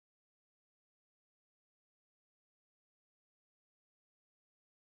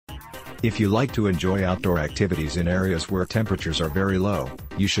If you like to enjoy outdoor activities in areas where temperatures are very low,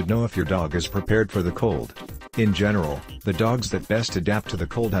 you should know if your dog is prepared for the cold. In general, the dogs that best adapt to the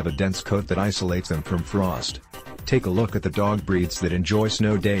cold have a dense coat that isolates them from frost. Take a look at the dog breeds that enjoy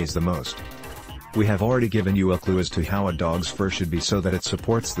snow days the most. We have already given you a clue as to how a dog's fur should be so that it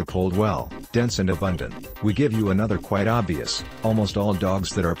supports the cold well, dense and abundant. We give you another quite obvious: almost all dogs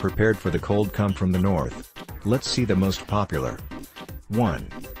that are prepared for the cold come from the north. Let's see the most popular. 1.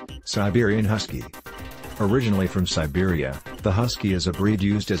 Siberian Husky. Originally from Siberia, the Husky is a breed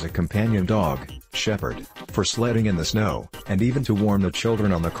used as a companion dog, shepherd, for sledding in the snow, and even to warm the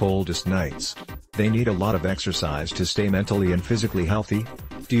children on the coldest nights. They need a lot of exercise to stay mentally and physically healthy.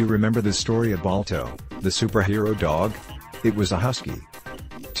 Do you remember the story of Balto, the superhero dog? It was a husky.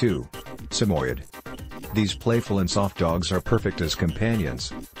 2. Samoyed. These playful and soft dogs are perfect as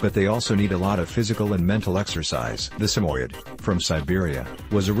companions, but they also need a lot of physical and mental exercise. The Samoyed, from Siberia,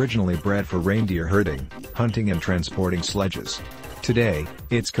 was originally bred for reindeer herding, hunting and transporting sledges. Today,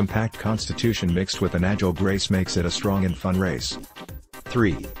 its compact constitution mixed with an agile grace makes it a strong and fun race.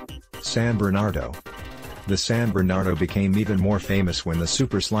 3. San Bernardo. The San Bernardo became even more famous when the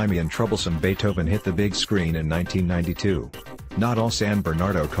super slimy and troublesome Beethoven hit the big screen in 1992. Not all San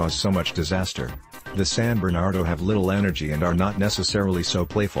Bernardo cause so much disaster. The San Bernardo have little energy and are not necessarily so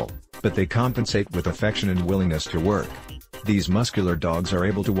playful, but they compensate with affection and willingness to work. These muscular dogs are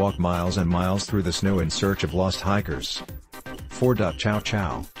able to walk miles and miles through the snow in search of lost hikers. 4.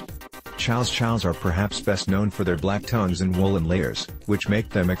 Chow. Chows are perhaps best known for their black tongues and woolen layers, which make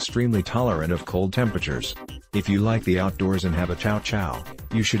them extremely tolerant of cold temperatures. If you like the outdoors and have a chow,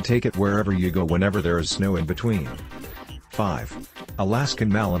 you should take it wherever you go whenever there is snow in between. 5. Alaskan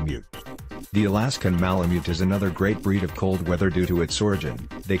Malamute. The Alaskan Malamute is another great breed of cold weather due to its origin.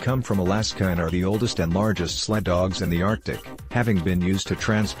 They come from Alaska and are the oldest and largest sled dogs in the Arctic, having been used to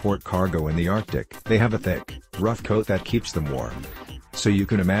transport cargo in the Arctic. They have a thick, rough coat that keeps them warm. So you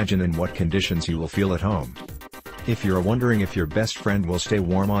can imagine in what conditions you will feel at home. If you're wondering if your best friend will stay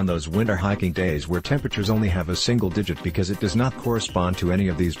warm on those winter hiking days where temperatures only have a single digit because it does not correspond to any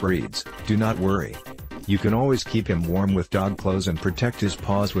of these breeds, do not worry. You can always keep him warm with dog clothes and protect his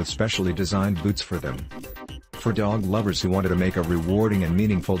paws with specially designed boots for them. For dog lovers who wanted to make a rewarding and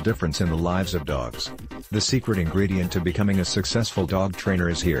meaningful difference in the lives of dogs, the secret ingredient to becoming a successful dog trainer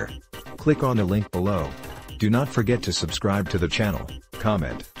is here. Click on the link below. Do not forget to subscribe to the channel,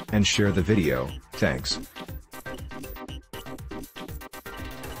 comment, and share the video. Thanks.